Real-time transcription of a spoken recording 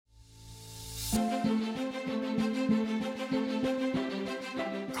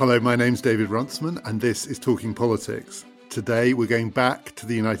Hello, my name's David Runciman, and this is Talking Politics. Today, we're going back to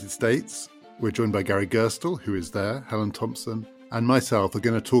the United States. We're joined by Gary Gerstle, who is there, Helen Thompson, and myself are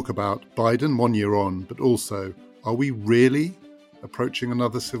going to talk about Biden 1 year on, but also, are we really approaching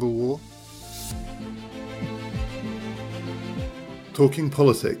another civil war? Talking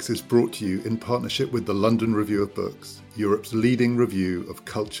Politics is brought to you in partnership with the London Review of Books, Europe's leading review of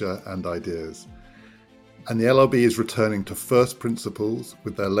culture and ideas. And the LRB is returning to first principles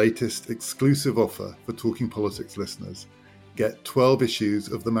with their latest exclusive offer for Talking Politics listeners. Get 12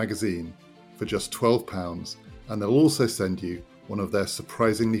 issues of the magazine for just £12, and they'll also send you one of their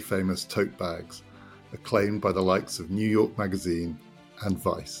surprisingly famous tote bags, acclaimed by the likes of New York Magazine and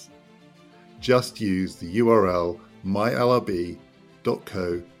Vice. Just use the URL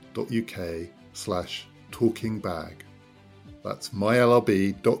mylrb.co.uk/talkingbag. That's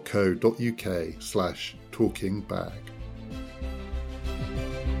mylrb.co.uk/talkingbag.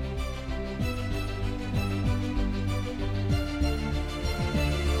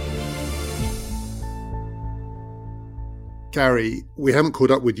 Gary, we haven't caught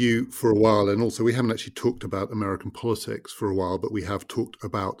up with you for a while, and also we haven't actually talked about American politics for a while, but we have talked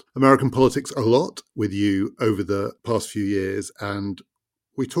about American politics a lot with you over the past few years, and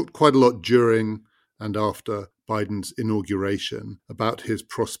we talked quite a lot during and after Biden's inauguration about his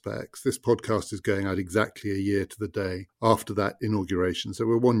prospects. This podcast is going out exactly a year to the day after that inauguration, so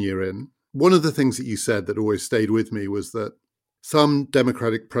we're 1 year in. One of the things that you said that always stayed with me was that some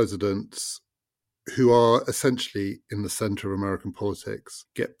Democratic presidents who are essentially in the center of American politics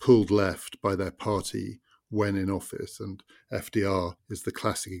get pulled left by their party when in office, and FDR is the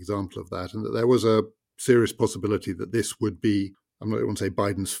classic example of that, and that there was a serious possibility that this would be, I'm not going to say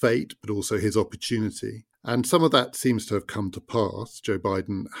Biden's fate, but also his opportunity. And some of that seems to have come to pass. Joe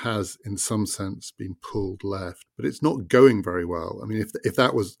Biden has, in some sense, been pulled left, but it's not going very well. I mean, if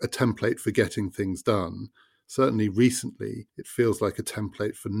that was a template for getting things done, certainly recently, it feels like a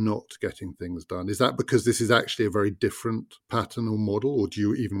template for not getting things done. Is that because this is actually a very different pattern or model, or do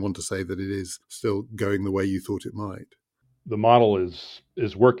you even want to say that it is still going the way you thought it might? The model is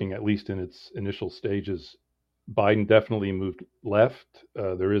working, at least in its initial stages. Biden definitely moved left.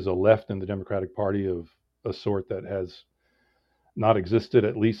 There is a left in the Democratic Party of a sort that has not existed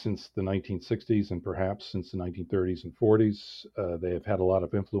at least since the 1960s and perhaps since the 1930s and 40s. They have had a lot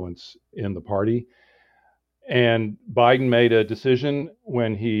of influence in the party. And Biden made a decision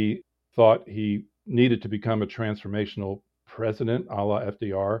when he thought he needed to become a transformational president, a la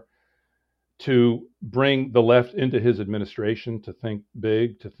FDR, to bring the left into his administration, to think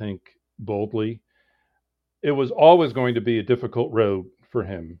big, to think boldly. It was always going to be a difficult road for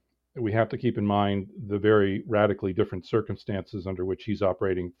him. We have to keep in mind the very radically different circumstances under which he's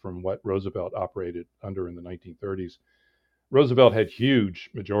operating from what Roosevelt operated under in the 1930s. Roosevelt had huge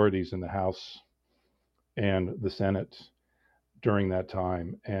majorities in the House and the Senate during that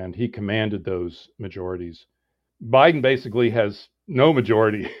time, and he commanded those majorities. Biden basically has no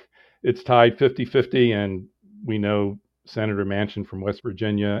majority. It's tied 50-50, and we know Senator Manchin from West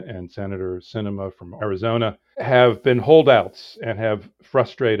Virginia and Senator Sinema from Arizona have been holdouts and have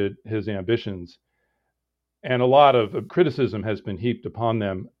frustrated his ambitions. And a lot of criticism has been heaped upon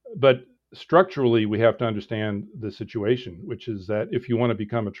them. But structurally, we have to understand the situation, which is that if you want to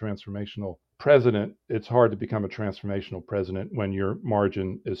become a transformational president, it's hard to become a transformational president when your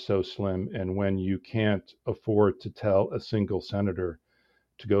margin is so slim and when you can't afford to tell a single senator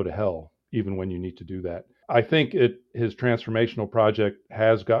to go to hell, even when you need to do that. I think his transformational project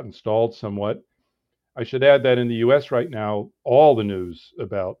has gotten stalled somewhat. I should add that in the US right now, all the news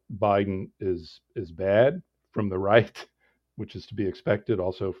about Biden is bad from the right, which is to be expected,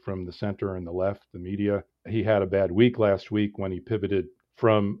 also from the center and the left, the media. He had a bad week last week when he pivoted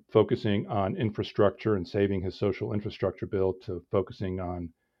from focusing on infrastructure and saving his social infrastructure bill to focusing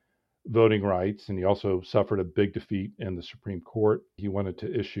on voting rights, and he also suffered a big defeat in the Supreme Court. He wanted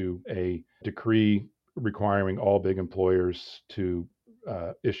to issue a decree requiring all big employers to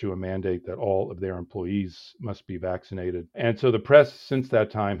issue a mandate that all of their employees must be vaccinated. And so the press since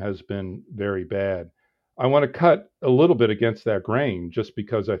that time has been very bad. I want to cut a little bit against that grain just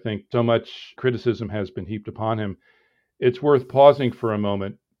because I think so much criticism has been heaped upon him. It's worth pausing for a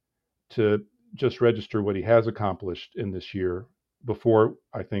moment to just register what he has accomplished in this year before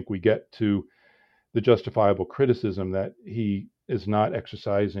I think we get to the justifiable criticism that he is not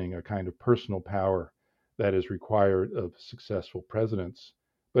exercising a kind of personal power that is required of successful presidents.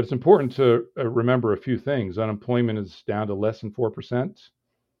 But it's important to remember a few things. Unemployment is down to less than 4%.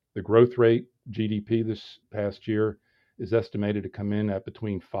 The growth rate, GDP this past year, is estimated to come in at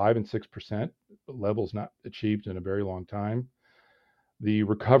between 5 and 6%, levels not achieved in a very long time. The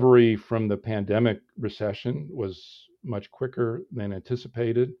recovery from the pandemic recession was much quicker than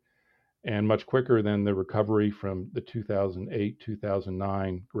anticipated and much quicker than the recovery from the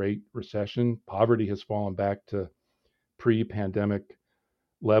 2008-2009 Great Recession. Poverty has fallen back to pre-pandemic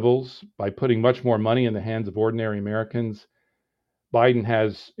levels. By putting much more money in the hands of ordinary Americans, Biden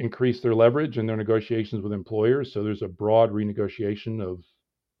has increased their leverage in their negotiations with employers. So there's a broad renegotiation of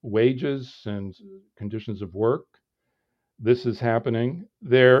wages and conditions of work. This is happening.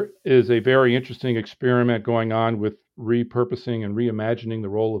 There is a very interesting experiment going on with repurposing and reimagining the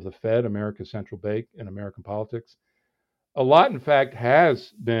role of the Fed, America's central bank, in American politics. A lot, in fact,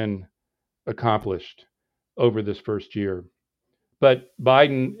 has been accomplished over this first year. But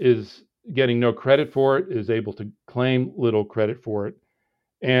Biden is getting no credit for it, is able to claim little credit for it.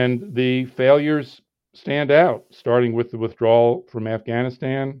 And the failures stand out, starting with the withdrawal from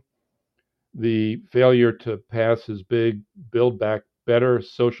Afghanistan, the failure to pass his big Build Back Better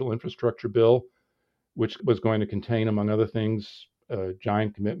social infrastructure bill, which was going to contain, among other things, a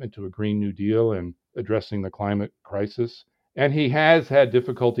giant commitment to a Green New Deal and addressing the climate crisis. And he has had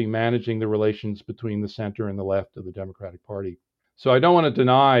difficulty managing the relations between the center and the left of the Democratic Party. So I don't want to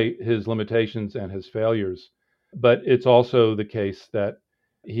deny his limitations and his failures, but it's also the case that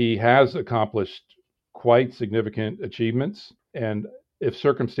he has accomplished quite significant achievements. And if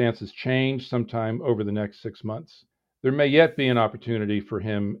circumstances change sometime over the next 6 months, there may yet be an opportunity for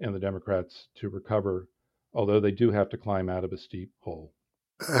him and the Democrats to recover, although they do have to climb out of a steep hole.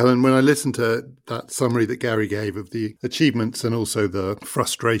 Helen, when I listened to that summary that Gary gave of the achievements and also the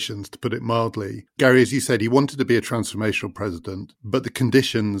frustrations, to put it mildly, Gary, as you said, he wanted to be a transformational president, but the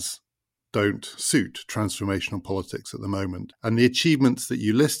conditions don't suit transformational politics at the moment. And the achievements that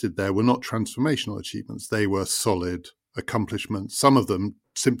you listed there were not transformational achievements. They were solid accomplishments, some of them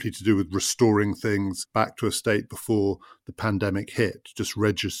simply to do with restoring things back to a state before the pandemic hit, just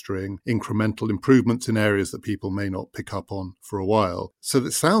registering incremental improvements in areas that people may not pick up on for a while. So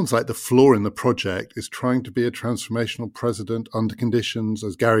it sounds like the flaw in the project is trying to be a transformational president under conditions,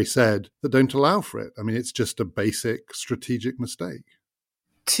 as Gary said, that don't allow for it. I mean, it's just a basic strategic mistake.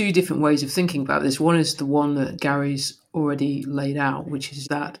 Two different ways of thinking about this. One is the one that Gary's already laid out, which is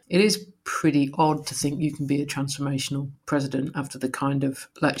that it is pretty odd to think you can be a transformational president after the kind of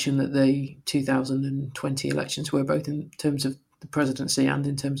election that the 2020 elections were, both in terms of the presidency and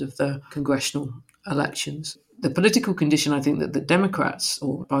in terms of the congressional elections. The political condition, I think, that the Democrats,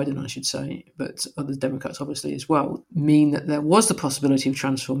 or Biden, I should say, but other Democrats obviously as well, mean that there was the possibility of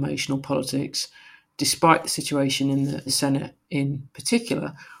transformational politics, despite the situation in the Senate in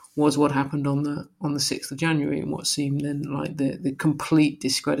particular, was what happened on the 6th of January and what seemed then like the complete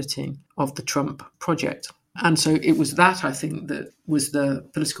discrediting of the Trump project. And so it was that, I think, that was the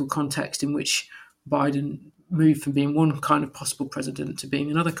political context in which Biden moved from being one kind of possible president to being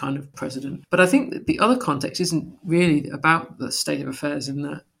another kind of president. But I think that the other context isn't really about the state of affairs in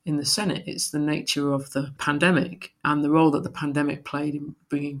the Senate. It's the nature of the pandemic and the role that the pandemic played in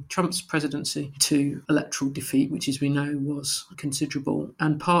bringing Trump's presidency to electoral defeat, which, as we know, was considerable.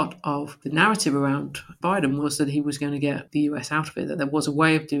 And part of the narrative around Biden was that he was going to get the US out of it, that there was a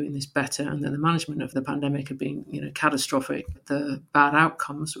way of doing this better, and that the management of the pandemic had been, catastrophic. The bad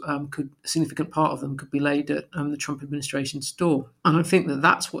outcomes a significant part of them could be laid at the Trump administration's door. And I think that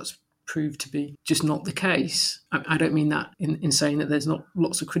that's what's proved to be just not the case. I don't mean that in saying that there's not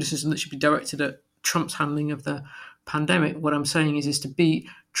lots of criticism that should be directed at Trump's handling of the pandemic. What I'm saying is to be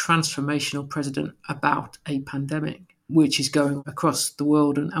transformational president about a pandemic, which is going across the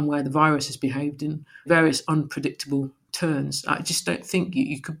world and where the virus has behaved in various unpredictable turns. I just don't think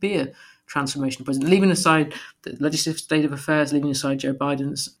you could be a transformational president. Leaving aside the legislative state of affairs, leaving aside Joe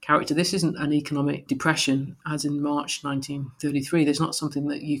Biden's character, this isn't an economic depression as in March 1933. There's not something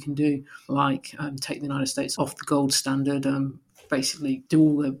that you can do like take the United States off the gold standard, basically do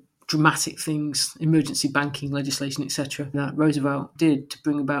all the dramatic things, emergency banking legislation, etc., that Roosevelt did to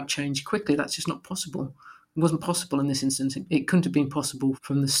bring about change quickly. That's just not possible. It wasn't possible in this instance. It couldn't have been possible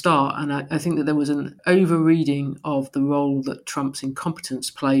from the start. And I think that there was an over-reading of the role that Trump's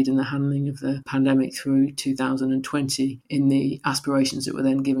incompetence played in the handling of the pandemic through 2020 in the aspirations that were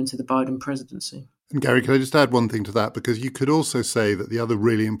then given to the Biden presidency. And Gary, can I just add one thing to that? Because you could also say that the other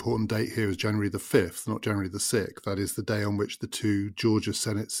really important date here is January the 5th, not January the 6th. That is the day on which the two Georgia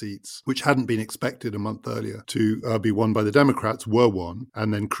Senate seats, which hadn't been expected a month earlier to be won by the Democrats, were won,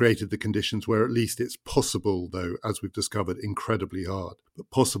 and then created the conditions where at least it's possible, though, as we've discovered, incredibly hard, but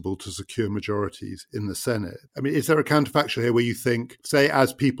possible to secure majorities in the Senate. I mean, is there a counterfactual here where you think, say,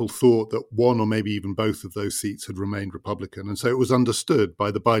 as people thought that one or maybe even both of those seats had remained Republican, and so it was understood by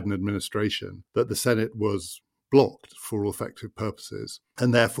the Biden administration that the Senate was blocked for all effective purposes.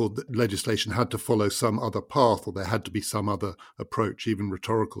 And therefore, the legislation had to follow some other path, or there had to be some other approach, even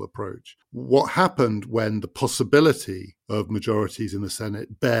rhetorical approach. What happened when the possibility of majorities in the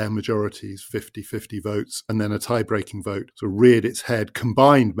Senate, bare majorities, 50-50 votes, and then a tie-breaking vote, sort of reared its head,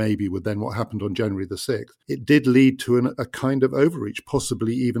 combined maybe with then what happened on January the 6th, it did lead to a kind of overreach,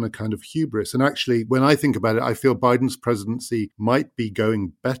 possibly even a kind of hubris. And actually, when I think about it, I feel Biden's presidency might be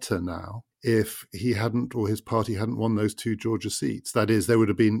going better now if he hadn't, or his party hadn't won those 2 Georgia seats. That is, there would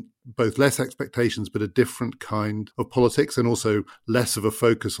have been both less expectations, but a different kind of politics, and also less of a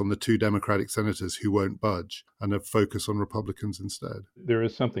focus on the 2 Democratic senators who won't budge, and a focus on Republicans instead. There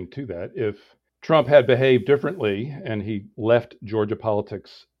is something to that. If Trump had behaved differently and he left Georgia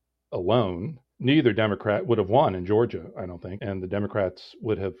politics alone, neither Democrat would have won in Georgia, I don't think, and the Democrats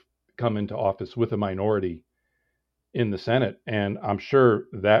would have come into office with a minority in the Senate. And I'm sure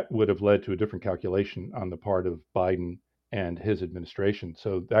that would have led to a different calculation on the part of Biden and his administration.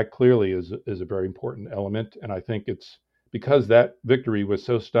 So that clearly is a very important element. And I think it's because that victory was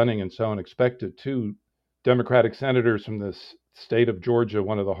so stunning and so unexpected. 2 Democratic senators from the state of Georgia,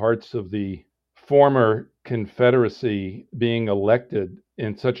 one of the hearts of the former Confederacy, being elected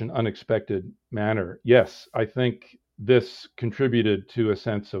in such an unexpected manner. Yes, I think this contributed to a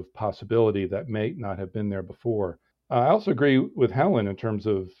sense of possibility that may not have been there before. I also agree with Helen in terms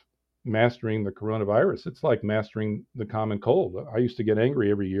of mastering the coronavirus. It's like mastering the common cold. I used to get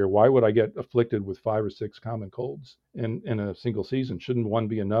angry every year. Why would I get afflicted with 5 or 6 common colds in a single season? Shouldn't one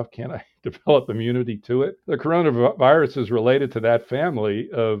be enough? Can't I develop immunity to it? The coronavirus is related to that family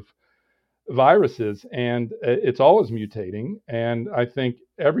of viruses, and it's always mutating. And I think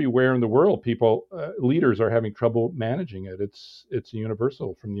everywhere in the world, leaders are having trouble managing it. It's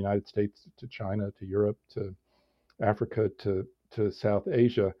universal, from the United States to China to Europe to Africa to South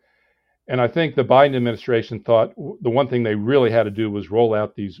Asia. And I think the Biden administration thought the one thing they really had to do was roll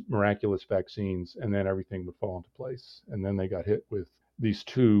out these miraculous vaccines, and then everything would fall into place. And then they got hit with these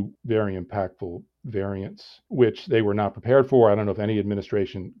 2 very impactful variants, which they were not prepared for. I don't know if any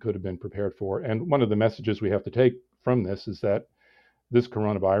administration could have been prepared for. And one of the messages we have to take from this is that this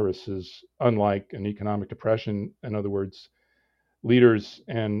coronavirus is unlike an economic depression. In other words, leaders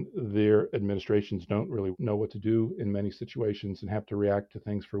and their administrations don't really know what to do in many situations and have to react to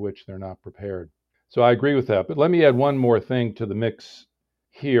things for which they're not prepared. So I agree with that. But let me add one more thing to the mix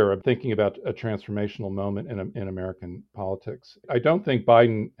here. I'm thinking about a transformational moment in American politics. I don't think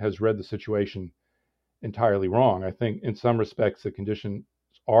Biden has read the situation entirely wrong. I think in some respects the conditions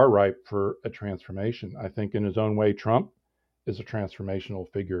are ripe for a transformation. I think in his own way, Trump is a transformational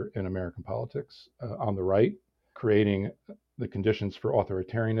figure in American politics on the right, creating the conditions for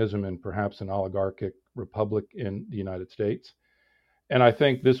authoritarianism and perhaps an oligarchic republic in the United States. And I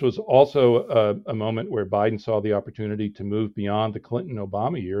think this was also a moment where Biden saw the opportunity to move beyond the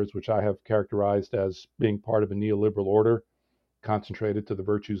Clinton-Obama years, which I have characterized as being part of a neoliberal order, concentrated to the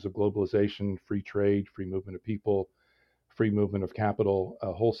virtues of globalization, free trade, free movement of people, free movement of capital,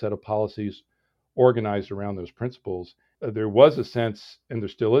 a whole set of policies organized around those principles. There was a sense, and there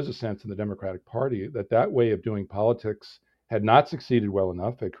still is a sense in the Democratic Party, that way of doing politics had not succeeded well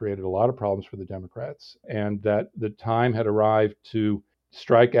enough. It created a lot of problems for the Democrats, and that the time had arrived to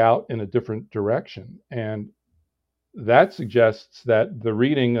strike out in a different direction. And that suggests that the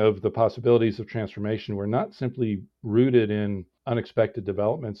reading of the possibilities of transformation were not simply rooted in unexpected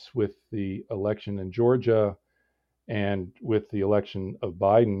developments with the election in Georgia and with the election of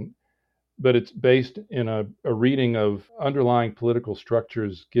Biden, but it's based in a reading of underlying political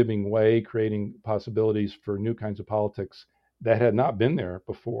structures giving way, creating possibilities for new kinds of politics that had not been there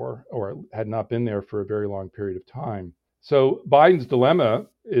before, or had not been there for a very long period of time. So Biden's dilemma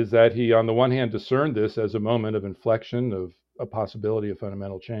is that he, on the one hand, discerned this as a moment of inflection, of a possibility of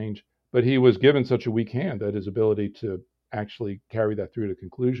fundamental change, but he was given such a weak hand that his ability to actually carry that through to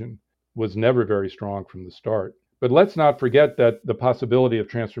conclusion was never very strong from the start. But let's not forget that the possibility of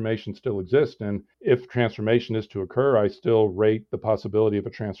transformation still exists. And if transformation is to occur, I still rate the possibility of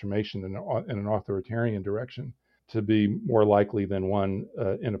a transformation in an authoritarian direction to be more likely than one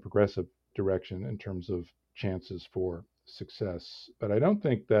in a progressive direction in terms of chances for success. But I don't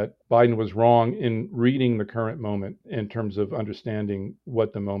think that Biden was wrong in reading the current moment in terms of understanding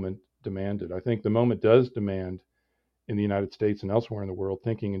what the moment demanded. I think the moment does demand, in the United States and elsewhere in the world,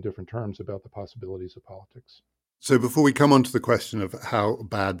 thinking in different terms about the possibilities of politics. So before we come on to the question of how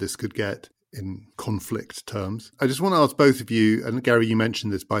bad this could get in conflict terms, I just want to ask both of you, and Gary, you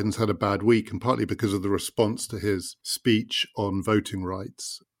mentioned this, Biden's had a bad week, and partly because of the response to his speech on voting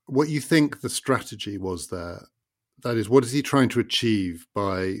rights, what you think the strategy was there. That is, what is he trying to achieve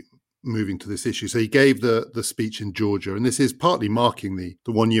by moving to this issue. So he gave the speech in Georgia, and this is partly marking the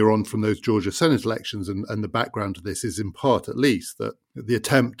 1 year on from those Georgia Senate elections. And the background to this is in part, at least, that the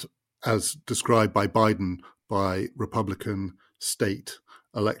attempt, as described by Biden, by Republican state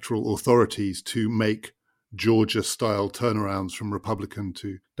electoral authorities to make Georgia-style turnarounds from Republican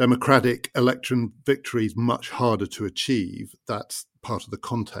to Democratic election victories much harder to achieve. That's part of the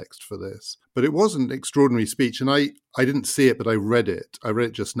context for this. But it was an extraordinary speech, and I didn't see it, but I read it. I read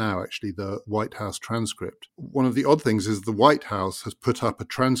it just now, actually, the White House transcript. One of the odd things is the White House has put up a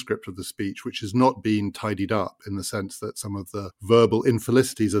transcript of the speech which has not been tidied up, in the sense that some of the verbal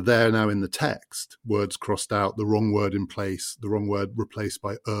infelicities are there now in the text. Words crossed out, the wrong word in place, the wrong word replaced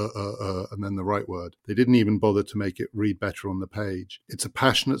by and then the right word. They didn't even bother to make it read better on the page. It's a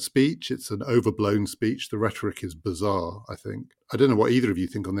passionate speech. It's an overblown speech. The rhetoric is bizarre, I think. I don't know what either of you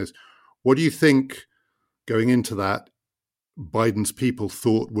think on this. What do you think, going into that, Biden's people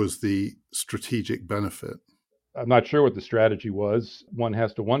thought was the strategic benefit? I'm not sure what the strategy was. One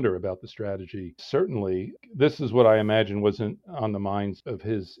has to wonder about the strategy. Certainly, this is what I imagine wasn't on the minds of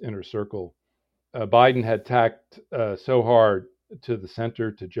his inner circle. Biden had tacked so hard to the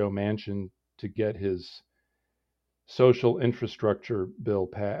center, to Joe Manchin, to get his social infrastructure bill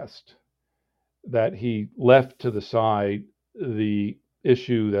passed, that he left to the side the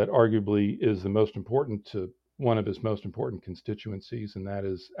issue that arguably is the most important to one of his most important constituencies, and that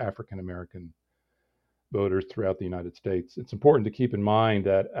is African American voters throughout the United States. It's important to keep in mind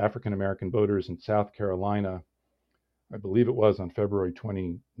that African American voters in South Carolina, I believe it was on February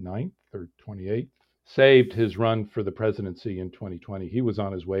 29th or 28th, saved his run for the presidency in 2020. He was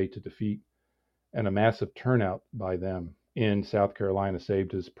on his way to defeat, and a massive turnout by them in South Carolina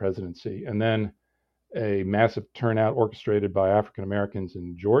saved his presidency. And then a massive turnout orchestrated by African Americans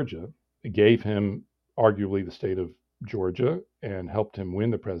in Georgia gave him arguably the state of Georgia and helped him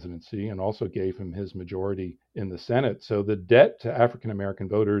win the presidency, and also gave him his majority in the Senate. So the debt to African American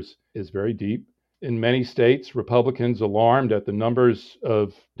voters is very deep. In many states, Republicans, alarmed at the numbers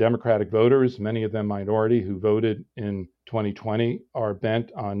of Democratic voters, many of them minority, who voted in 2020, are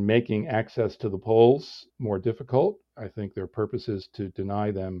bent on making access to the polls more difficult. I think their purpose is to deny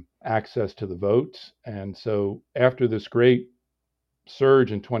them access to the vote. And so after this great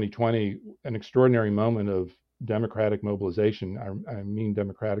surge in 2020, an extraordinary moment of Democratic mobilization, I mean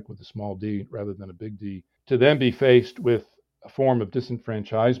Democratic with a small d rather than a big D, to then be faced with a form of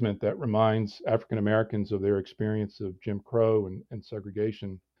disenfranchisement that reminds African Americans of their experience of Jim Crow and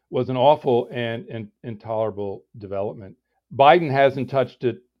segregation, was an awful and intolerable development. Biden hasn't touched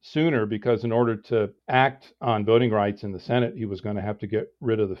it sooner because in order to act on voting rights in the Senate, he was going to have to get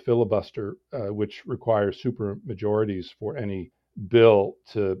rid of the filibuster, which requires supermajorities for any bill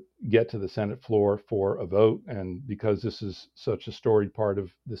to get to the Senate floor for a vote. And because this is such a storied part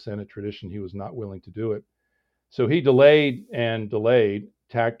of the Senate tradition, he was not willing to do it. So he delayed,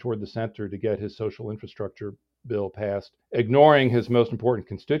 tacked toward the center to get his social infrastructure bill passed, ignoring his most important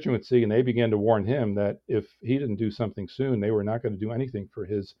constituency. And they began to warn him that if he didn't do something soon, they were not going to do anything for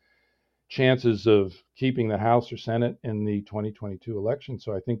his chances of keeping the House or Senate in the 2022 election.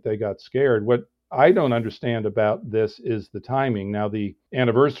 So I think they got scared. What I don't understand about this is the timing. Now, the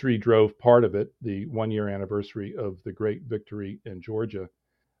anniversary drove part of it, the 1 year anniversary of the great victory in Georgia.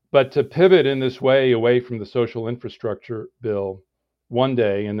 But to pivot in this way away from the social infrastructure bill one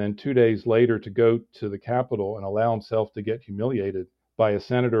day, and then 2 days later to go to the Capitol and allow himself to get humiliated by a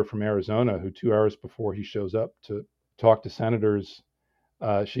senator from Arizona who 2 hours before he shows up to talk to senators,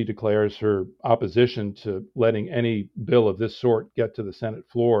 she declares her opposition to letting any bill of this sort get to the Senate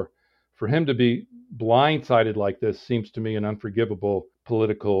floor. For him to be blindsided like this seems to me an unforgivable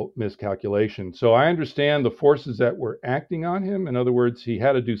political miscalculation. So I understand the forces that were acting on him. In other words, he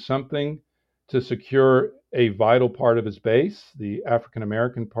had to do something to secure a vital part of his base, the African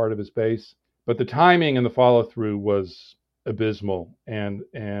American part of his base. But the timing and the follow through was abysmal. And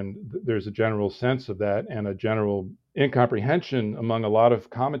there's a general sense of that, and a general incomprehension among a lot of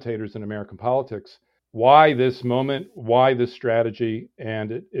commentators in American politics. Why this moment? Why this strategy?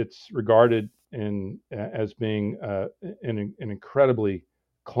 And it's regarded as being an incredibly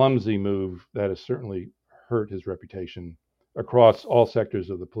clumsy move that has certainly hurt his reputation across all sectors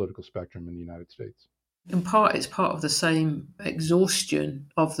of the political spectrum in the United States. In part, it's part of the same exhaustion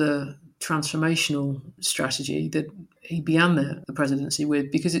of the transformational strategy that he began the presidency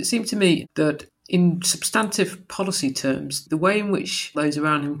with, because it seemed to me that in substantive policy terms, the way in which those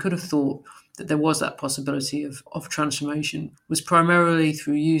around him could have thought that there was that possibility of transformation was primarily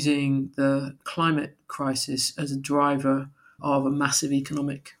through using the climate crisis as a driver of a massive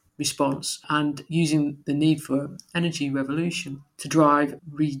economic response and using the need for an energy revolution to drive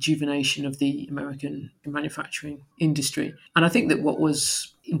rejuvenation of the American manufacturing industry. And I think that what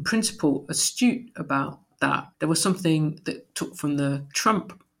was in principle astute about that, there was something that took from the Trump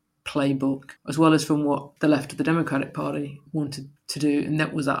playbook as well as from what the left of the Democratic Party wanted to do, and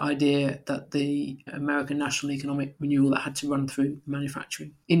that was that idea that the American national economic renewal that had to run through the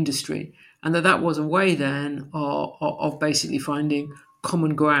manufacturing industry, and that was a way then of basically finding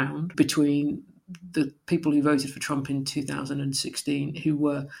common ground between the people who voted for Trump in 2016, who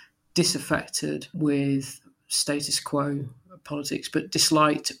were disaffected with status quo politics, but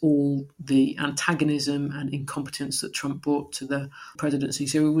disliked all the antagonism and incompetence that Trump brought to the presidency.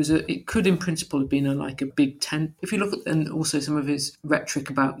 So it could in principle have been like a big tent. If you look at and also some of his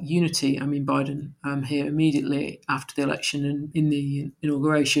rhetoric about unity, I mean, Biden here immediately after the election and in the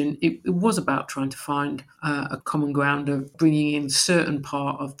inauguration, it was about trying to find a common ground of bringing in certain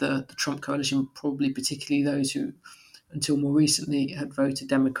part of the Trump coalition, probably particularly those who until more recently had voted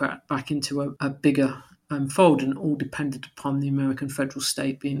Democrat, back into a bigger fold, and all depended upon the American federal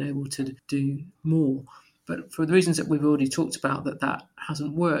state being able to do more. But for the reasons that we've already talked about, that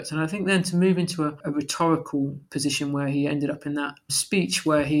hasn't worked. And I think then to move into a rhetorical position where he ended up in that speech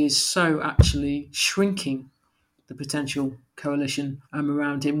where he is so actually shrinking the potential coalition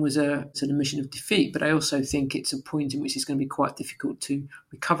around him was an admission of defeat. But I also think it's a point in which it's going to be quite difficult to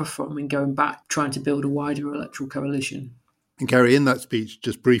recover from and going back, trying to build a wider electoral coalition. And Gary, in that speech,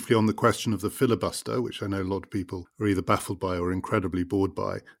 just briefly on the question of the filibuster, which I know a lot of people are either baffled by or incredibly bored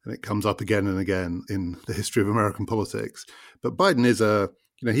by, and it comes up again and again in the history of American politics. But Biden is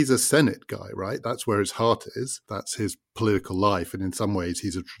he's a Senate guy, right? That's where his heart is. That's his political life. And in some ways,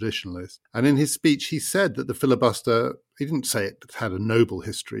 he's a traditionalist. And in his speech, he said that the filibuster, he didn't say it had a noble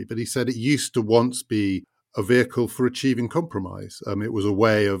history, but he said it used to once be a vehicle for achieving compromise. It was a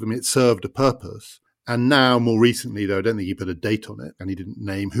way of, it served a purpose. And now, more recently, though, I don't think he put a date on it, and he didn't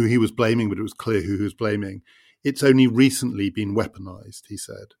name who he was blaming, but it was clear who he was blaming. It's only recently been weaponized, he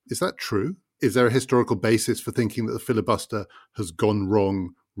said. Is that true? Is there a historical basis for thinking that the filibuster has gone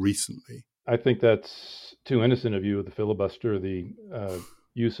wrong recently? I think that's too innocent a view of the filibuster. The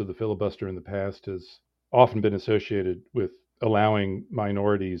use of the filibuster in the past has often been associated with allowing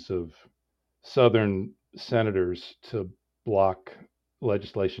minorities of Southern senators to block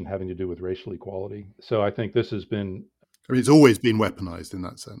legislation having to do with racial equality. So I think this has been... it's always been weaponized in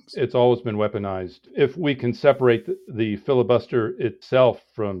that sense. It's always been weaponized. If we can separate the filibuster itself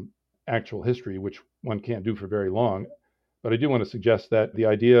from actual history, which one can't do for very long, but I do want to suggest that the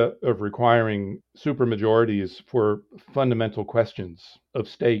idea of requiring supermajorities for fundamental questions of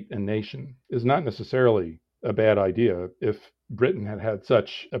state and nation is not necessarily a bad idea. If Britain had had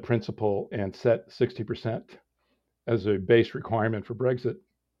such a principle and set 60% as a base requirement for Brexit,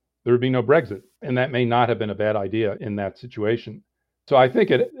 there would be no Brexit. And that may not have been a bad idea in that situation. So I think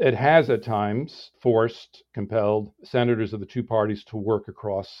it has at times compelled senators of the two parties to work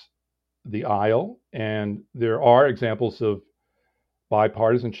across the aisle. And there are examples of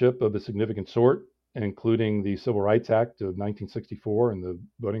bipartisanship of a significant sort, including the Civil Rights Act of 1964 and the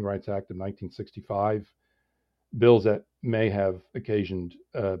Voting Rights Act of 1965, bills that may have occasioned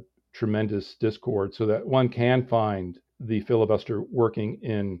tremendous discord, so that one can find the filibuster working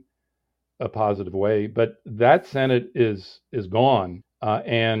in a positive way. But that Senate is gone,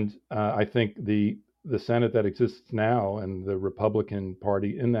 and I think the Senate that exists now and the Republican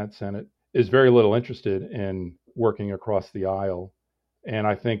Party in that Senate is very little interested in working across the aisle. And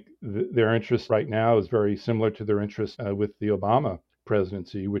I think their interest right now is very similar to their interest with the Obama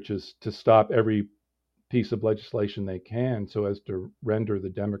presidency, which is to stop every piece of legislation they can so as to render the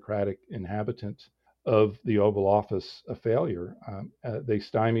Democratic inhabitants of the Oval Office a failure. They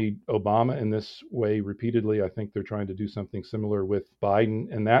stymied Obama in this way repeatedly. I think they're trying to do something similar with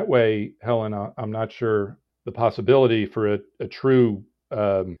Biden. And that way, Helen, I'm not sure the possibility for a true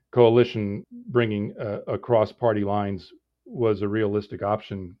coalition bringing across party lines was a realistic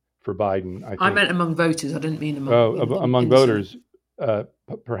option for Biden. I meant among voters. I didn't mean among voters,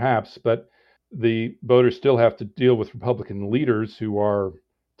 perhaps, but the voters still have to deal with Republican leaders who are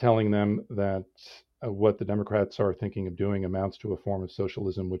telling them that what the Democrats are thinking of doing amounts to a form of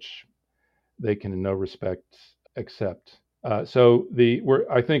socialism, which they can in no respect accept. I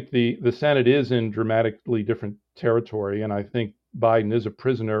think the Senate is in dramatically different territory, and I think Biden is a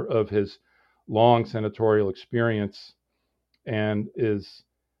prisoner of his long senatorial experience and is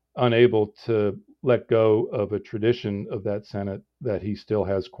unable to let go of a tradition of that Senate that he still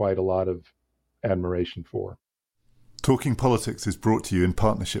has quite a lot of admiration for. Talking Politics is brought to you in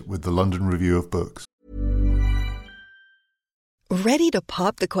partnership with the London Review of Books. Ready to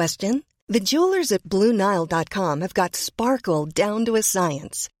pop the question? The jewelers at BlueNile.com have got sparkle down to a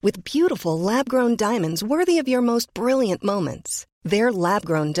science with beautiful lab-grown diamonds worthy of your most brilliant moments. Their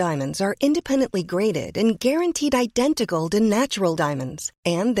lab-grown diamonds are independently graded and guaranteed identical to natural diamonds,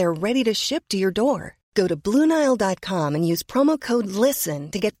 and they're ready to ship to your door. Go to BlueNile.com and use promo code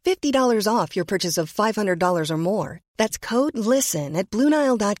LISTEN to get $50 off your purchase of $500 or more. That's code LISTEN at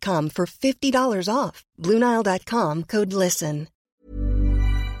BlueNile.com for $50 off. BlueNile.com, code LISTEN.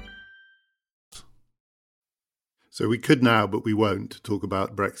 So we could now, but we won't, talk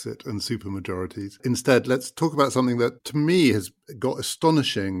about Brexit and supermajorities. Instead, let's talk about something that, to me, has got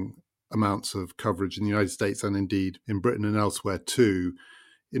astonishing amounts of coverage in the United States and indeed in Britain and elsewhere too.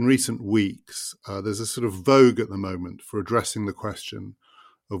 In recent weeks, there's a sort of vogue at the moment for addressing the question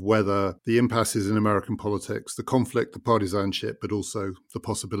of whether the impasses in American politics, the conflict, the partisanship, but also the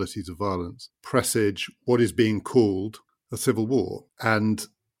possibilities of violence, presage what is being called a civil war. And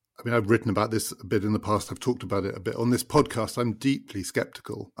I mean, I've written about this a bit in the past. I've talked about it a bit on this podcast. I'm deeply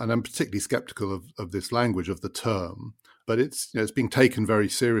skeptical, and I'm particularly skeptical of this language, of the term. But it's being taken very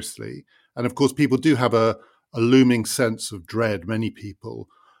seriously. And of course, people do have a looming sense of dread, many people,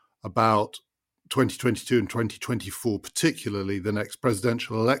 about 2022 and 2024, particularly the next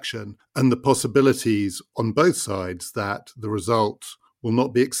presidential election, and the possibilities on both sides that the result will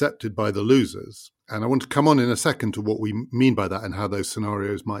not be accepted by the losers. And I want to come on in a second to what we mean by that and how those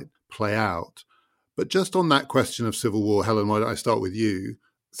scenarios might play out. But just on that question of civil war, Helen, why don't I start with you?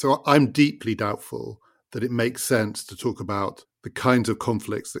 So I'm deeply doubtful that it makes sense to talk about the kinds of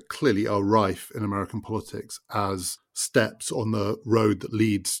conflicts that clearly are rife in American politics as steps on the road that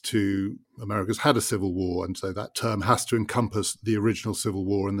leads to America's had a civil war. And so that term has to encompass the original civil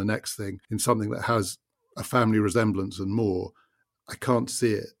war and the next thing in something that has a family resemblance and more. I can't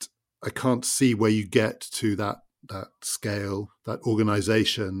see it. I can't see where you get to that scale, that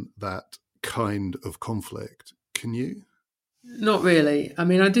organization, that kind of conflict. Can you? Not really. I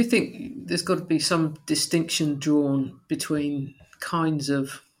mean, I do think there's got to be some distinction drawn between kinds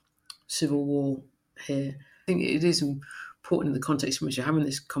of civil war here. I think it is important in the context in which you're having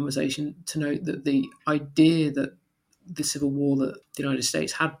this conversation to note that the idea that the civil war that the United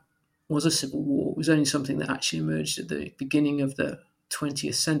States had was a civil war was only something that actually emerged at the beginning of the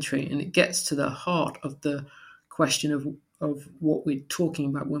 20th century, and it gets to the heart of the question of what we're talking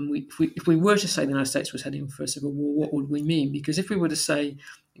about when if we were to say the United States was heading for a civil war, what would we mean? Because if we were to say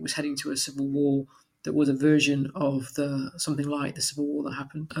it was heading to a civil war that was a version of something like the civil war that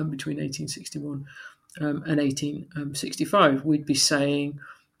happened between 1861 and 1865, we'd be saying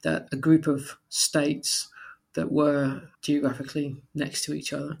that a group of states that were geographically next to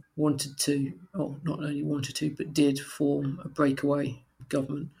each other wanted to, or not only wanted to, but did form a breakaway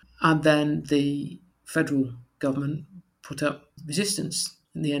government. And then the federal government put up resistance,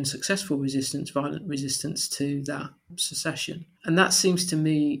 in the end successful resistance, violent resistance to that secession. And that seems to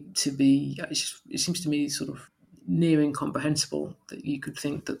me to be, it seems to me sort of near incomprehensible that you could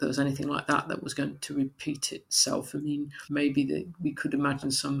think that there was anything like that was going to repeat itself. I mean, maybe that we could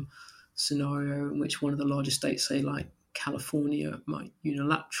imagine some scenario in which one of the larger states, say like California, might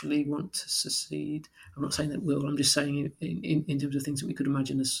unilaterally want to secede. I'm not saying that will, I'm just saying in terms of things that we could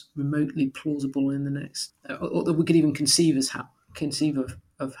imagine as remotely plausible in the next, or that we could even conceive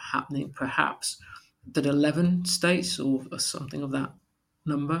of happening, perhaps, that 11 states or something of that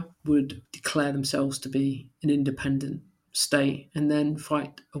number would declare themselves to be an independent state and then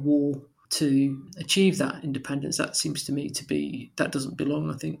fight a war to achieve that independence. That seems to me to be, that doesn't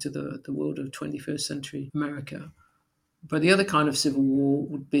belong, I think, to the world of 21st century America. But the other kind of civil war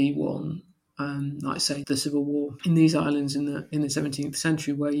would be one, like say the civil war in these islands in the 17th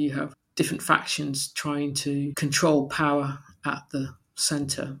century, where you have different factions trying to control power at the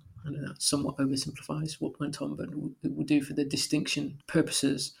centre. I know that somewhat oversimplifies what went on, but it will do for the distinction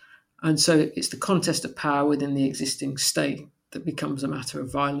purposes. And so it's the contest of power within the existing state that becomes a matter of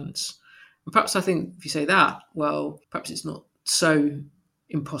violence. And perhaps I think if you say that, well, perhaps it's not so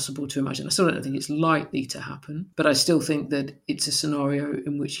impossible to imagine. I still don't think it's likely to happen, but I still think that it's a scenario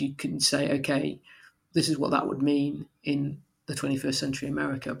in which you can say, okay, this is what that would mean in the 21st century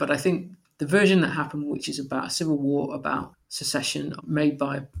America. But I think the version that happened, which is about a civil war, about secession, made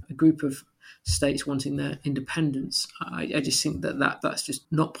by a group of states wanting their independence, I just think that's just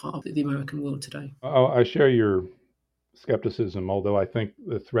not part of the American world today. I share your skepticism, although I think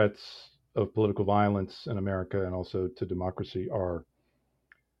the threats of political violence in America and also to democracy are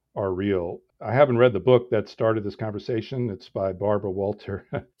real. I haven't read the book that started this conversation. It's by Barbara Walter.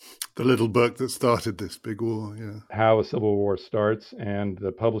 The little book that started this big war, yeah. How a Civil War Starts. And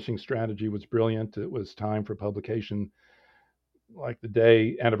the publishing strategy was brilliant. It was time for publication like the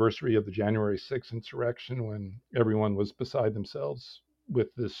day anniversary of the January 6th insurrection, when everyone was beside themselves with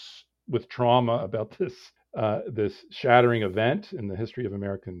trauma about this shattering event in the history of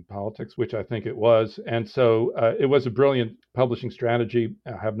American politics, which I think it was. And so it was a brilliant publishing strategy.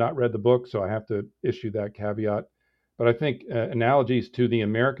 I have not read the book, so I have to issue that caveat. But I think analogies to the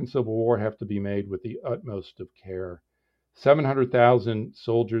American Civil War have to be made with the utmost of care. 700,000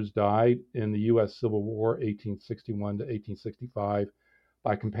 soldiers died in the U.S. Civil War, 1861 to 1865.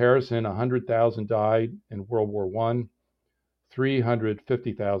 By comparison, 100,000 died in World War I,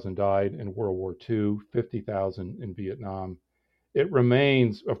 350,000 died in World War II, 50,000 in Vietnam. It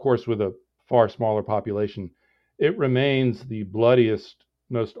remains, of course, with a far smaller population, it remains the bloodiest,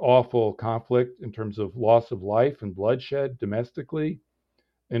 most awful conflict in terms of loss of life and bloodshed domestically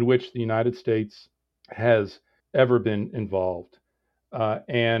in which the United States has ever been involved.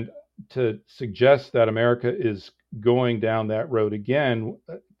 And to suggest that America is going down that road again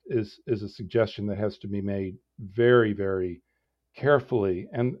is a suggestion that has to be made very, very carefully.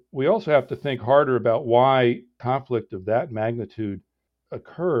 And we also have to think harder about why conflict of that magnitude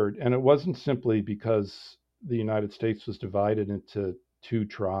occurred. And it wasn't simply because the United States was divided into two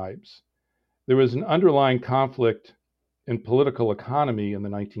tribes. There was an underlying conflict in political economy in the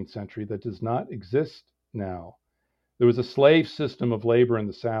 19th century that does not exist now. There was a slave system of labor in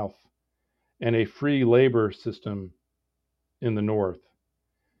the South and a free labor system in the North.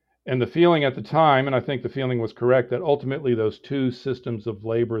 And the feeling at the time, and I think the feeling was correct, that ultimately those two systems of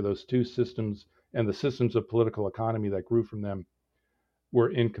labor, those two systems, and the systems of political economy that grew from them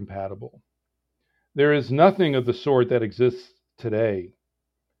were incompatible. There is nothing of the sort that exists today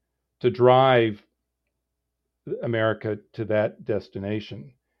to drive America to that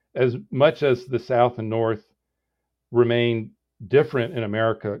destination. As much as the South and North remain different in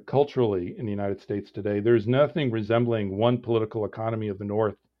America culturally in the United States today, there's nothing resembling one political economy of the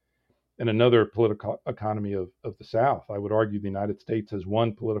North and another political economy of the South. I would argue the United States has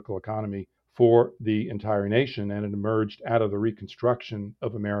one political economy for the entire nation, and it emerged out of the Reconstruction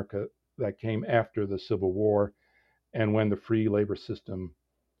of America that came after the Civil War and when the free labor system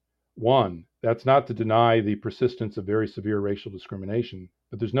won. That's not to deny the persistence of very severe racial discrimination,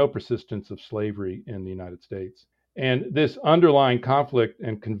 but there's no persistence of slavery in the United States. And this underlying conflict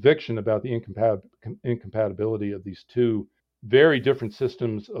and conviction about the incompatibility of these two very different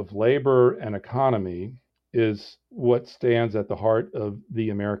systems of labor and economy is what stands at the heart of the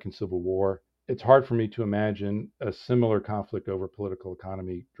American Civil War. It's hard for me to imagine a similar conflict over political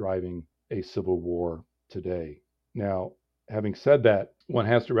economy driving a civil war today. Now, having said that, one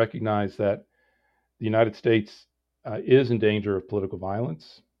has to recognize that the United States is in danger of political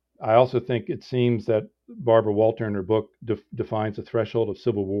violence. I also think it seems that Barbara Walter in her book defines the threshold of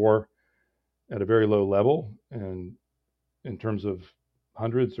civil war at a very low level, and in terms of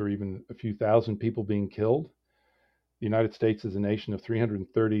hundreds or even a few thousand people being killed. The United States is a nation of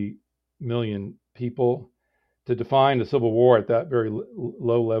 330 million people. To define a civil war at that very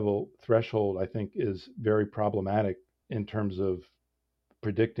low level threshold, I think, is very problematic in terms of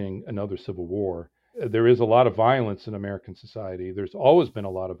predicting another civil war. There is a lot of violence in American society. There's always been a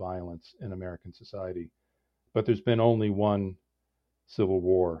lot of violence in American society, but there's been only one civil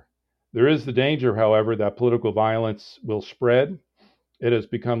war. There is the danger, however, that political violence will spread. It has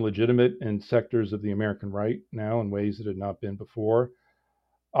become legitimate in sectors of the American right now in ways that had not been before.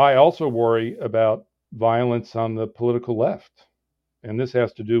 I also worry about violence on the political left. And this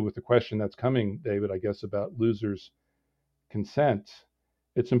has to do with the question that's coming, David, I guess, about losers' consent.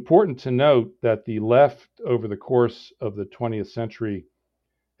 It's important to note that the left over the course of the 20th century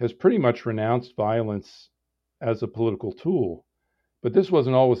has pretty much renounced violence as a political tool. But this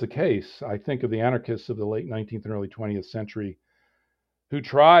wasn't always the case. I think of the anarchists of the late 19th and early 20th century who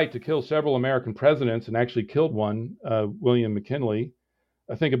tried to kill several American presidents and actually killed one, William McKinley.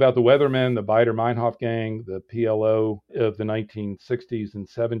 I think about the Weathermen, the Baader-Meinhof gang, the PLO of the 1960s and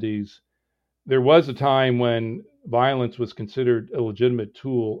 70s. There was a time when violence was considered a legitimate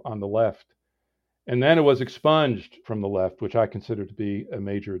tool on the left. And then it was expunged from the left, which I consider to be a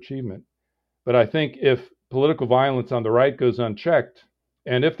major achievement. But I think if political violence on the right goes unchecked,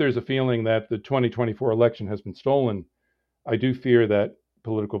 and if there's a feeling that the 2024 election has been stolen, I do fear that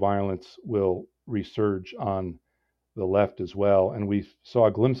political violence will resurge on the left as well. And we saw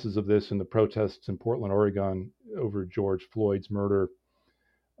glimpses of this in the protests in Portland, Oregon over George Floyd's murder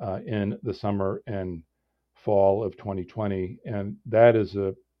in the summer and fall of 2020. And that is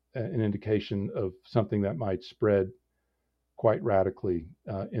an indication of something that might spread quite radically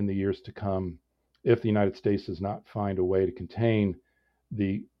in the years to come if the United States does not find a way to contain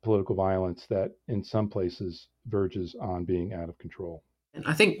the political violence that in some places verges on being out of control. And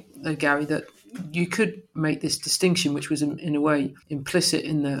I think, Gary, that you could make this distinction, which was in a way implicit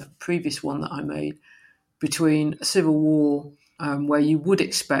in the previous one that I made, between a civil war where you would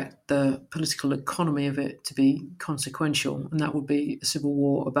expect the political economy of it to be consequential, and that would be a civil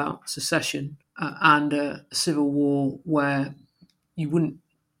war about secession, and a civil war where you wouldn't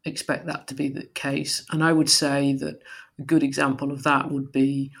expect that to be the case. And I would say that a good example of that would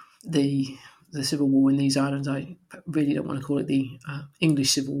be the civil war in these islands. I really don't want to call it the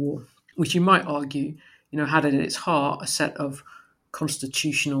English Civil War, which you might argue, had at its heart a set of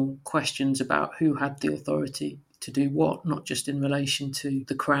constitutional questions about who had the authority to do what, not just in relation to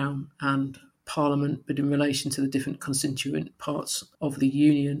the Crown and Parliament, but in relation to the different constituent parts of the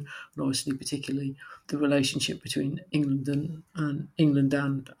Union, and obviously particularly the relationship between England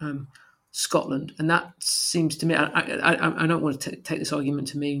and Scotland. And that seems to me, I don't want to take this argument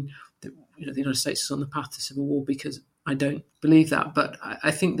to mean that the United States is on the path to civil war, because I don't believe that. But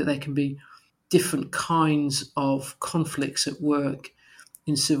I think that there can be different kinds of conflicts at work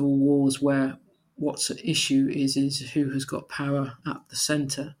in civil wars where what's at issue is who has got power at the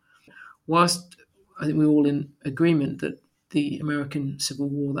centre. Whilst I think we're all in agreement that the American Civil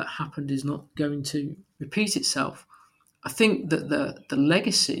War that happened is not going to repeat itself, I think that the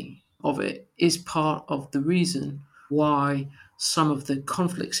legacy of it is part of the reason why some of the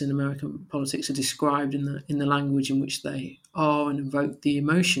conflicts in American politics are described in the language in which they are and evoke the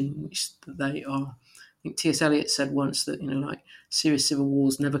emotion in which they are. I think T.S. Eliot said once that, serious civil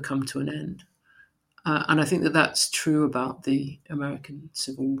wars never come to an end. And I think that that's true about the American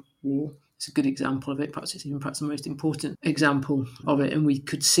Civil War. It's a good example of it. Perhaps it's the most important example of it. And we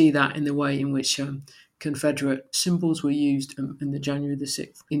could see that in the way in which Confederate symbols were used in the January the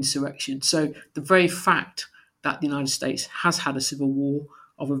 6th insurrection. So the very fact that the United States has had a civil war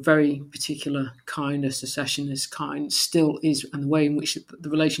of a very particular kind, a secessionist kind, still is, and the way in which the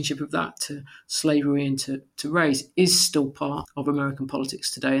relationship of that to slavery and to race is still part of American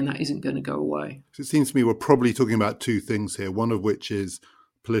politics today, and that isn't going to go away. So it seems to me we're probably talking about two things here, one of which is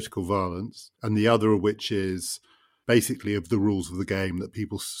political violence, and the other of which is basically of the rules of the game, that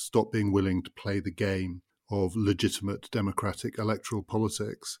people stop being willing to play the game of legitimate democratic electoral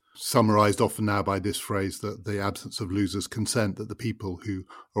politics, summarised often now by this phrase that the absence of losers' consent, that the people who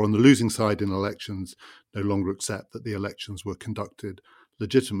are on the losing side in elections no longer accept that the elections were conducted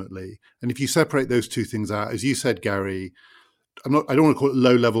legitimately. And if you separate those two things out, as you said, Gary, I don't want to call it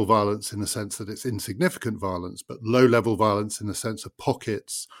low-level violence in the sense that it's insignificant violence, but low-level violence in the sense of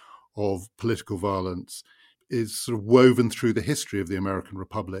pockets of political violence is sort of woven through the history of the American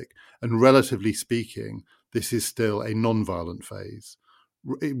Republic. And relatively speaking, this is still a non-violent phase,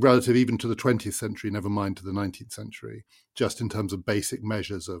 relative even to the 20th century, never mind to the 19th century, just in terms of basic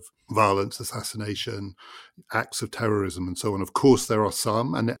measures of violence, assassination, acts of terrorism, and so on. Of course, there are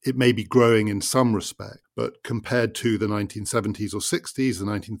some, and it may be growing in some respect, but compared to the 1970s or 60s, the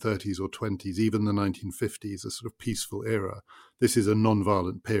 1930s or 20s, even the 1950s, a sort of peaceful era, this is a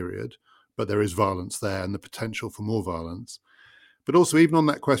non-violent period, but there is violence there and the potential for more violence. But also, even on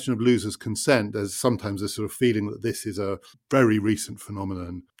that question of losers' consent, there's sometimes a sort of feeling that this is a very recent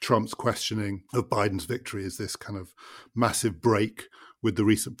phenomenon. Trump's questioning of Biden's victory is this kind of massive break with the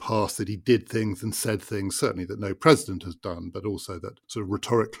recent past, that he did things and said things, certainly that no president has done, but also that sort of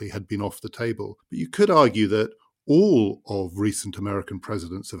rhetorically had been off the table. But you could argue that all of recent American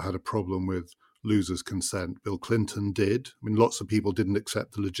presidents have had a problem with losers' consent. Bill Clinton did. I mean, lots of people didn't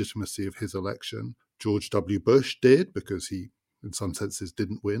accept the legitimacy of his election. George W. Bush did, because he, in some senses,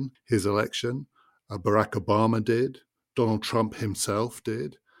 didn't win his election. Barack Obama did. Donald Trump himself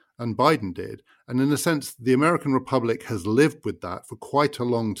did. And Biden did. And in a sense, the American Republic has lived with that for quite a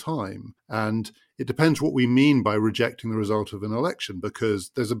long time. And it depends what we mean by rejecting the result of an election,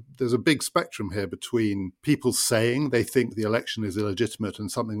 because there's a big spectrum here between people saying they think the election is illegitimate,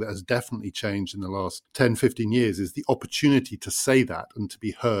 and something that has definitely changed in the last 10, 15 years is the opportunity to say that and to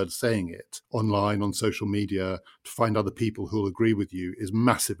be heard saying it online, on social media, to find other people who will agree with you is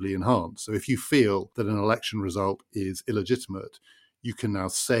massively enhanced. So if you feel that an election result is illegitimate, you can now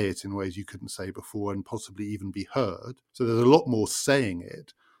say it in ways you couldn't say before and possibly even be heard. So there's a lot more saying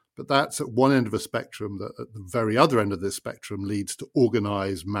it. But that's at one end of a spectrum. That at the very other end of this spectrum leads to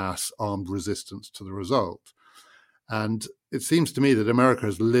organized mass armed resistance to the result. And it seems to me that America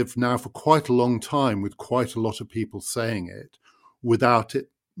has lived now for quite a long time with quite a lot of people saying it without it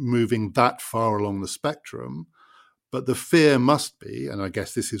moving that far along the spectrum. But the fear must be, and I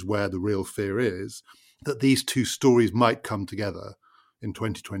guess this is where the real fear is, that these two stories might come together in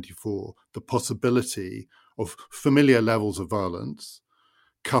 2024, the possibility of familiar levels of violence,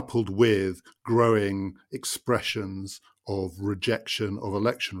 coupled with growing expressions of rejection of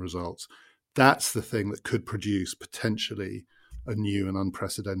election results, that's the thing that could produce potentially a new and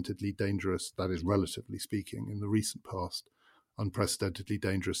unprecedentedly dangerous, that is relatively speaking, in the recent past, unprecedentedly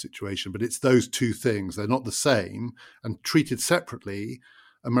dangerous situation. But it's those two things. They're not the same, and treated separately,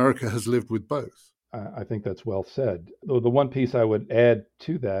 America has lived with both. I think that's well said. Though the one piece I would add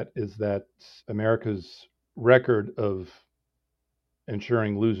to that is that America's record of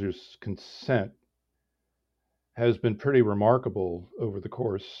ensuring losers' consent has been pretty remarkable over the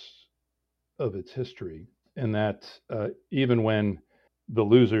course of its history, in that even when the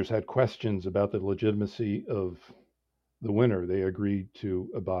losers had questions about the legitimacy of the winner, they agreed to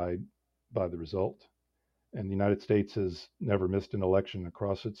abide by the result. And the United States has never missed an election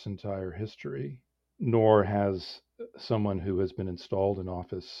across its entire history, nor has someone who has been installed in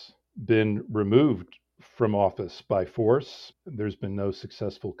office been removed from office by force. There's been no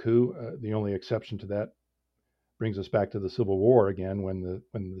successful coup. The only exception to that brings us back to the Civil War again, when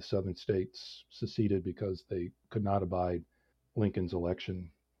the southern states seceded because they could not abide Lincoln's election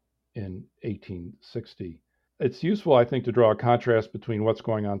in 1860. It's useful, I think, to draw a contrast between what's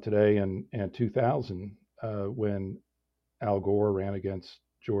going on today and 2000, when Al Gore ran against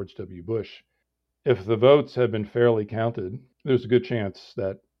George W. Bush. If the votes had been fairly counted, there's a good chance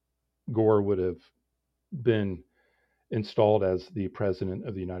that Gore would have been installed as the president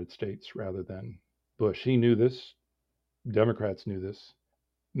of the United States rather than Bush. He knew this. Democrats knew this.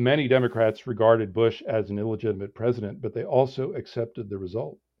 Many Democrats regarded Bush as an illegitimate president, but they also accepted the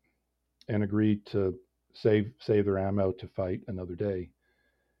result and agreed to save their ammo to fight another day,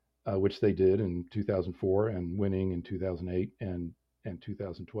 which they did in 2004 and winning in 2008 and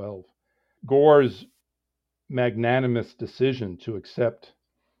 2012. Gore's magnanimous decision to accept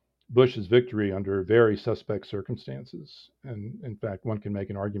Bush's victory under very suspect circumstances, and in fact, one can make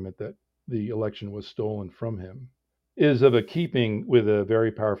an argument that the election was stolen from him, is of a keeping with a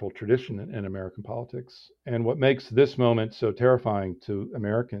very powerful tradition in American politics. And what makes this moment so terrifying to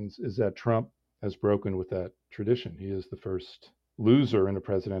Americans is that Trump has broken with that tradition. He is the first loser in a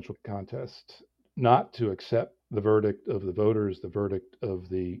presidential contest not to accept the verdict of the voters, the verdict of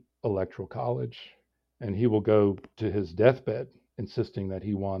the Electoral College, and he will go to his deathbed insisting that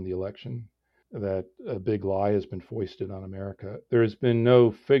he won the election, that a big lie has been foisted on America. There has been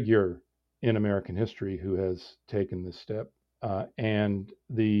no figure in American history who has taken this step, and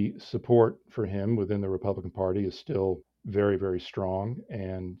the support for him within the Republican Party is still very, very strong,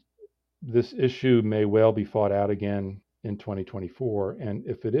 and this issue may well be fought out again in 2024, and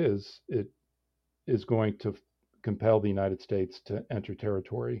if it is going to compel the United States to enter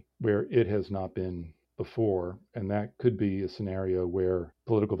territory where it has not been before, and that could be a scenario where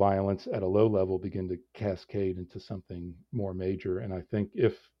political violence at a low level begin to cascade into something more major. And I think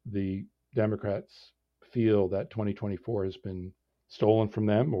if the Democrats feel that 2024 has been stolen from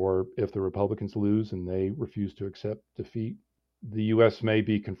them, or if the Republicans lose and they refuse to accept defeat, the U.S. may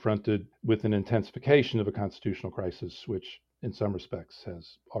be confronted with an intensification of a constitutional crisis, which in some respects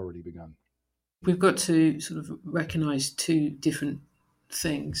has already begun. We've got to sort of recognise two different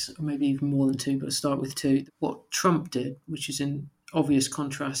things, or maybe even more than two, but I'll start with two. What Trump did, which is in obvious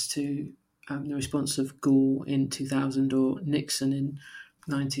contrast to the response of Gore in 2000 or Nixon in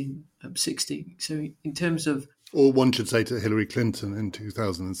 1960. So in terms of... Or one should say to Hillary Clinton in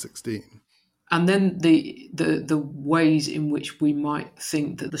 2016. And then the ways in which we might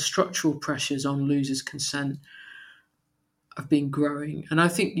think that the structural pressures on losers' consent have been growing. And I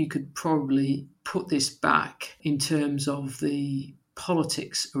think you could probably put this back in terms of the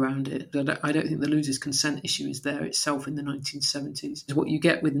politics around it. I don't think the losers' consent issue is there itself in the 1970s. What you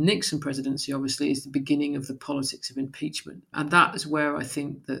get with the Nixon presidency, obviously, is the beginning of the politics of impeachment. And that is where I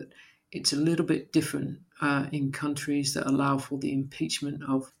think that it's a little bit different in countries that allow for the impeachment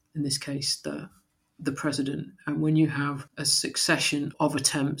of, in this case, the president. And when you have a succession of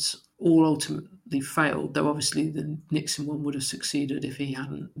attempts, all ultimately failed, though obviously the Nixon one would have succeeded if he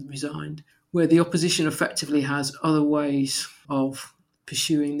hadn't resigned, where the opposition effectively has other ways of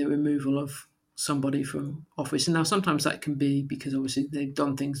pursuing the removal of somebody from office. And now sometimes that can be because obviously they've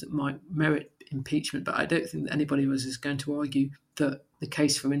done things that might merit impeachment, but I don't think that anybody of us is going to argue that the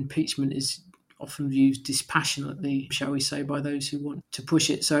case for impeachment is often viewed dispassionately, shall we say, by those who want to push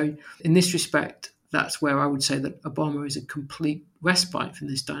it. So in this respect, that's where I would say that Obama is a complete respite from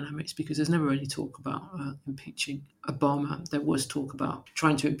this dynamics, because there's never any talk about impeaching Obama. There was talk about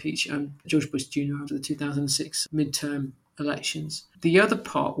trying to impeach George Bush Jr. after the 2006 midterm elections. The other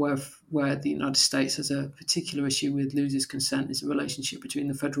part where the United States has a particular issue with losers' consent is the relationship between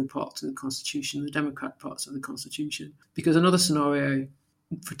the federal parts of the Constitution and the Democrat parts of the Constitution. Because another scenario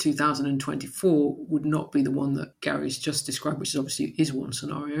for 2024 would not be the one that Gary's just described, which is obviously is one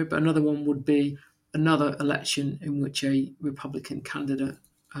scenario, but another one would be another election in which a Republican candidate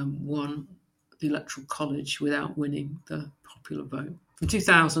won the Electoral College without winning the popular vote. From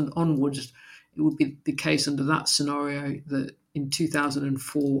 2000 onwards, it would be the case under that scenario that in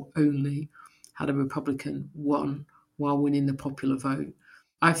 2004 only had a Republican won while winning the popular vote.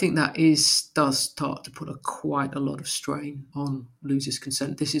 I think that does start to put quite a lot of strain on losers'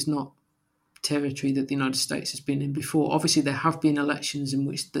 consent. This is not territory that the United States has been in before. Obviously, there have been elections in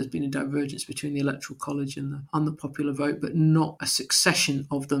which there's been a divergence between the Electoral College and the popular vote, but not a succession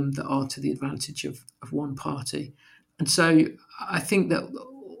of them that are to the advantage of one party. And so I think that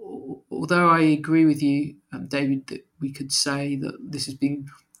although I agree with you, David, that we could say that this has been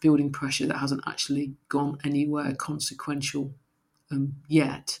building pressure that hasn't actually gone anywhere consequential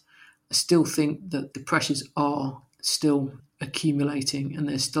yet, I still think that the pressures are still accumulating, and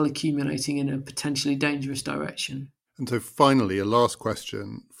they're still accumulating in a potentially dangerous direction. And so finally, a last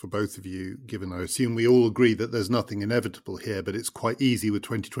question for both of you, given I assume we all agree that there's nothing inevitable here, but it's quite easy with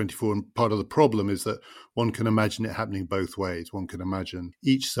 2024. And part of the problem is that one can imagine it happening both ways. One can imagine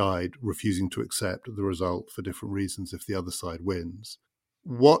each side refusing to accept the result for different reasons if the other side wins.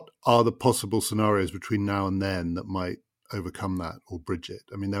 What are the possible scenarios between now and then that might overcome that or bridge it?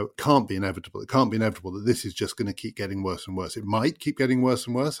 I mean, it can't be inevitable. It can't be inevitable that this is just going to keep getting worse and worse. It might keep getting worse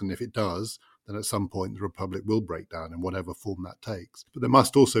and worse, and if it does, then at some point the Republic will break down in whatever form that takes. But there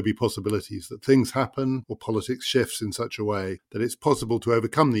must also be possibilities that things happen or politics shifts in such a way that it's possible to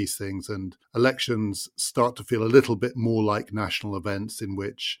overcome these things, and elections start to feel a little bit more like national events in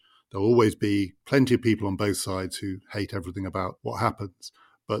which there'll always be plenty of people on both sides who hate everything about what happens,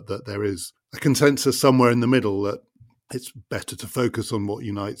 but that there is a consensus somewhere in the middle that it's better to focus on what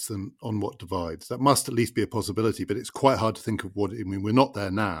unites than on what divides. That must at least be a possibility, but it's quite hard to think of what, I mean, we're not there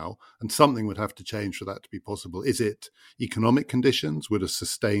now, and something would have to change for that to be possible. Is it economic conditions? Would a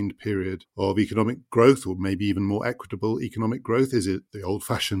sustained period of economic growth, or maybe even more equitable economic growth? Is it the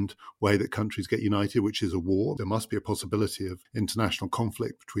old-fashioned way that countries get united, which is a war? There must be a possibility of international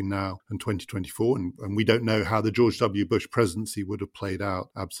conflict between now and 2024, and we don't know how the George W. Bush presidency would have played out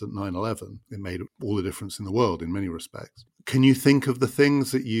absent 9/11. It made all the difference in the world in many respects. Can you think of the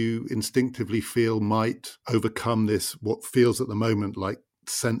things that you instinctively feel might overcome this, what feels at the moment like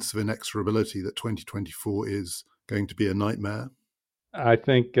sense of inexorability that 2024 is going to be a nightmare? I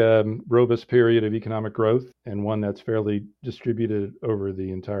think robust period of economic growth, and one that's fairly distributed over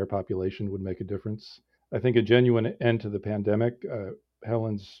the entire population, would make a difference. I think a genuine end to the pandemic,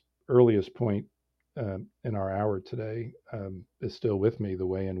 Helen's earliest point in our hour today is still with me, the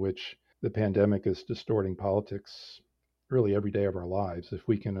way in which the pandemic is distorting politics really every day of our lives. If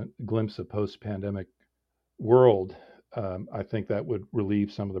we can glimpse a post-pandemic world, I think that would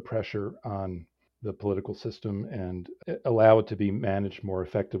relieve some of the pressure on the political system and allow it to be managed more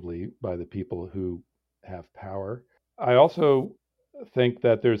effectively by the people who have power. I also think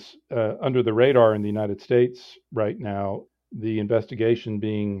that there's, under the radar in the United States right now, the investigation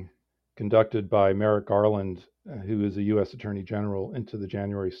being conducted by Merrick Garland, who is a U.S. Attorney General, into the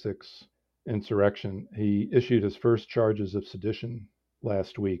January 6th insurrection. He issued his first charges of sedition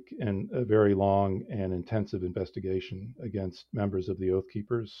last week in a very long and intensive investigation against members of the Oath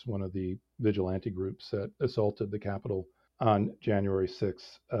Keepers, one of the vigilante groups that assaulted the Capitol on January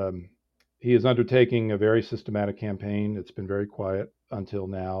 6th. He is undertaking a very systematic campaign. It's been very quiet until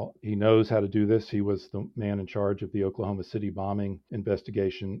now. He knows how to do this. He was the man in charge of the Oklahoma City bombing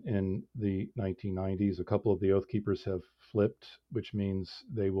investigation in the 1990s. A couple of the Oath Keepers have flipped, which means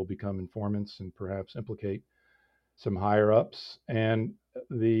they will become informants and perhaps implicate some higher ups. And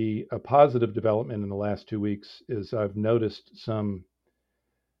a positive development in the last 2 weeks is I've noticed some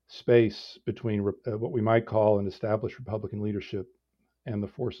space between what we might call an established Republican leadership and the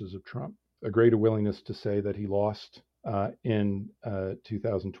forces of Trump. A greater willingness to say that he lost in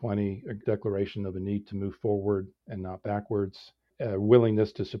 2020, a declaration of a need to move forward and not backwards, a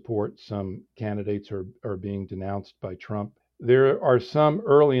willingness to support some candidates who are being denounced by Trump. There are some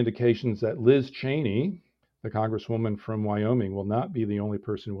early indications that Liz Cheney, the Congresswoman from Wyoming, will not be the only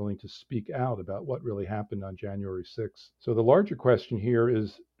person willing to speak out about what really happened on January 6th. So the larger question here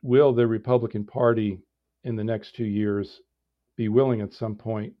is, will the Republican Party in the next 2 years be willing at some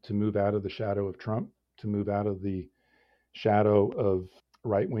point to move out of the shadow of Trump, to move out of the shadow of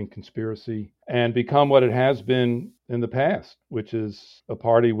right-wing conspiracy, and become what it has been in the past, which is a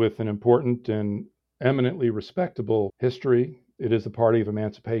party with an important and eminently respectable history. It is the party of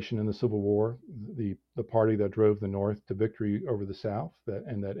emancipation in the Civil War, the party that drove the North to victory over the South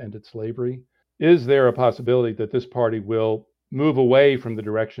and that ended slavery. Is there a possibility that this party will move away from the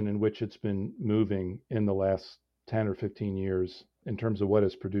direction in which it's been moving in the last 10 or 15 years in terms of what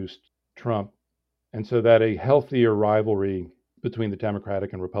has produced Trump. And so that a healthier rivalry between the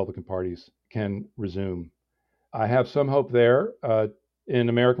Democratic and Republican parties can resume. I have some hope there. In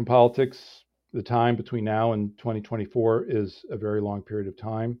American politics, the time between now and 2024 is a very long period of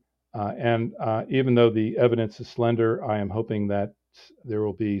time. And even though the evidence is slender, I am hoping that there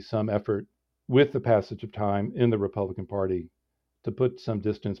will be some effort with the passage of time in the Republican Party to put some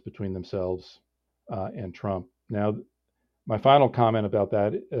distance between themselves and Trump. Now, my final comment about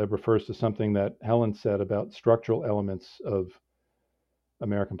that refers to something that Helen said about structural elements of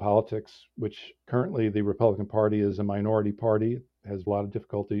American politics, which currently the Republican Party is a minority party, has a lot of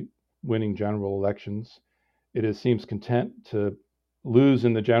difficulty winning general elections. It seems content to lose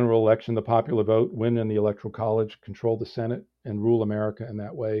in the general election, the popular vote, win in the Electoral College, control the Senate, and rule America in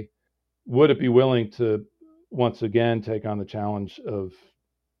that way. Would it be willing to once again take on the challenge of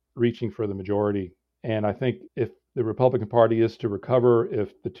reaching for the majority? And I think if the Republican Party is to recover,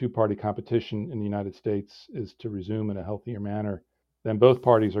 if the two-party competition in the United States is to resume in a healthier manner, then both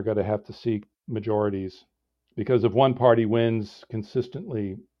parties are going to have to seek majorities. Because if one party wins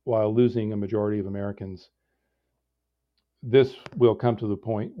consistently while losing a majority of Americans, this will come to the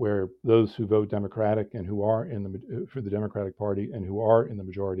point where those who vote Democratic and who are for the Democratic Party and who are in the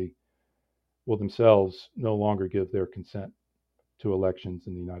majority will themselves no longer give their consent to elections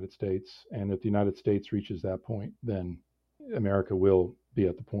in the United States. And if the United States reaches that point, then America will be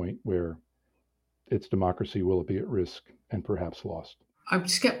at the point where its democracy will be at risk and perhaps lost. I'm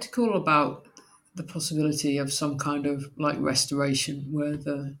skeptical about the possibility of some kind of restoration where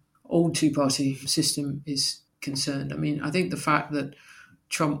the old two-party system is concerned. I mean, I think the fact that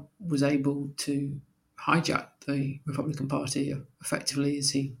Trump was able to hijack the Republican Party effectively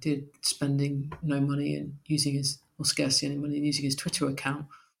as he did, spending no money and scarcely any money, and using his Twitter account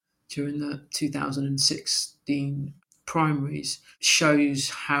during the 2016 primaries, shows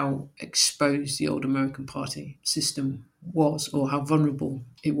how exposed the old American Party system was, or how vulnerable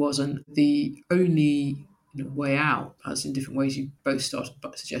it was. And the only way out, as in different ways you both started by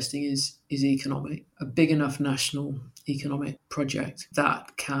suggesting, is economic. A big enough national economic project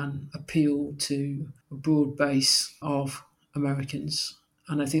that can appeal to a broad base of Americans.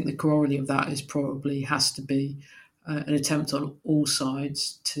 And I think the corollary of that has to be an attempt on all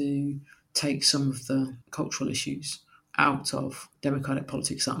sides to take some of the cultural issues out of democratic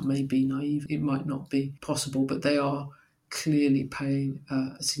politics. That may be naive, it might not be possible, but they are clearly playing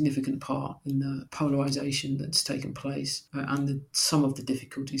a significant part in the polarization that's taken place and some of the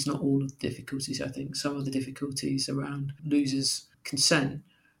difficulties, not all of the difficulties, I think, some of the difficulties around losers' consent.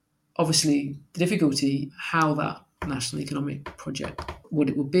 Obviously, the difficulty, how that national economic project, what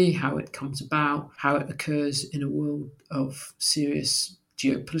it will be, how it comes about, how it occurs in a world of serious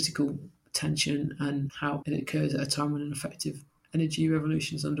geopolitical tension, and how it occurs at a time when an effective energy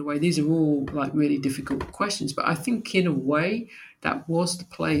revolution is underway. These are all really difficult questions, but I think in a way that was the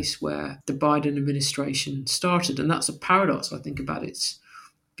place where the Biden administration started, and that's a paradox, I think, about its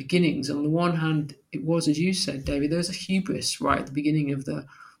beginnings. On the one hand, it was, as you said, David, there was a hubris right at the beginning of the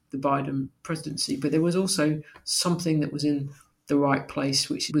Biden presidency, but there was also something that was in the right place,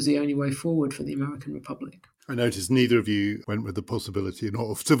 which was the only way forward for the American Republic. I noticed neither of you went with the possibility not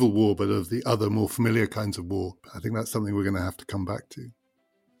of civil war, but of the other more familiar kinds of war. I think that's something we're going to have to come back to.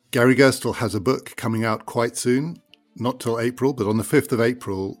 Gary Gerstle has a book coming out quite soon, not till April, but on the 5th of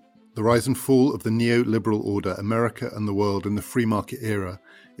April, The Rise and Fall of the Neoliberal Order, America and the World in the Free Market Era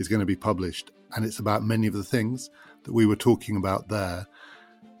is going to be published. And it's about many of the things that we were talking about there.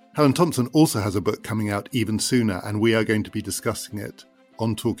 Helen Thompson also has a book coming out even sooner, and we are going to be discussing it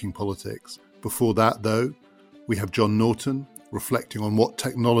on Talking Politics. Before that, though, we have John Norton reflecting on what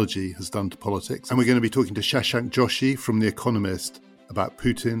technology has done to politics. And we're going to be talking to Shashank Joshi from The Economist about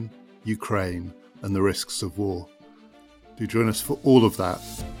Putin, Ukraine, and the risks of war. Do join us for all of that.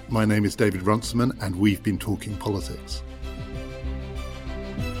 My name is David Runciman, and we've been Talking Politics.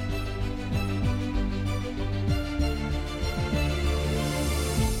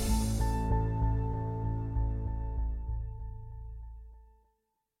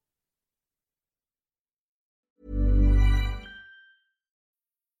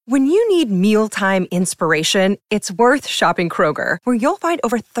 When you need mealtime inspiration, it's worth shopping Kroger, where you'll find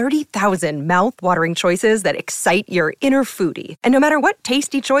over 30,000 mouth-watering choices that excite your inner foodie. And no matter what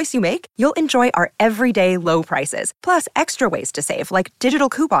tasty choice you make, you'll enjoy our everyday low prices, plus extra ways to save, like digital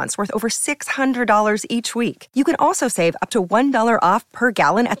coupons worth over $600 each week. You can also save up to $1 off per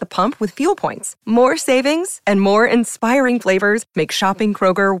gallon at the pump with fuel points. More savings and more inspiring flavors make shopping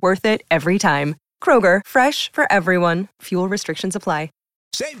Kroger worth it every time. Kroger, fresh for everyone. Fuel restrictions apply.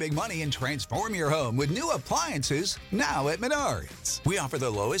 Save big money and transform your home with new appliances now at Menards. We offer the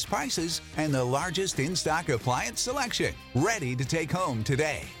lowest prices and the largest in-stock appliance selection. Ready to take home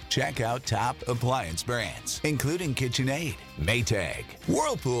today. Check out top appliance brands, including KitchenAid, Maytag,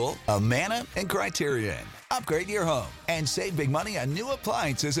 Whirlpool, Amana, and Criterion. Upgrade your home and save big money on new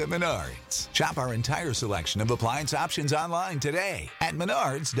appliances at Menards. Shop our entire selection of appliance options online today at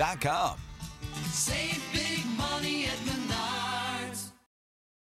menards.com. Save big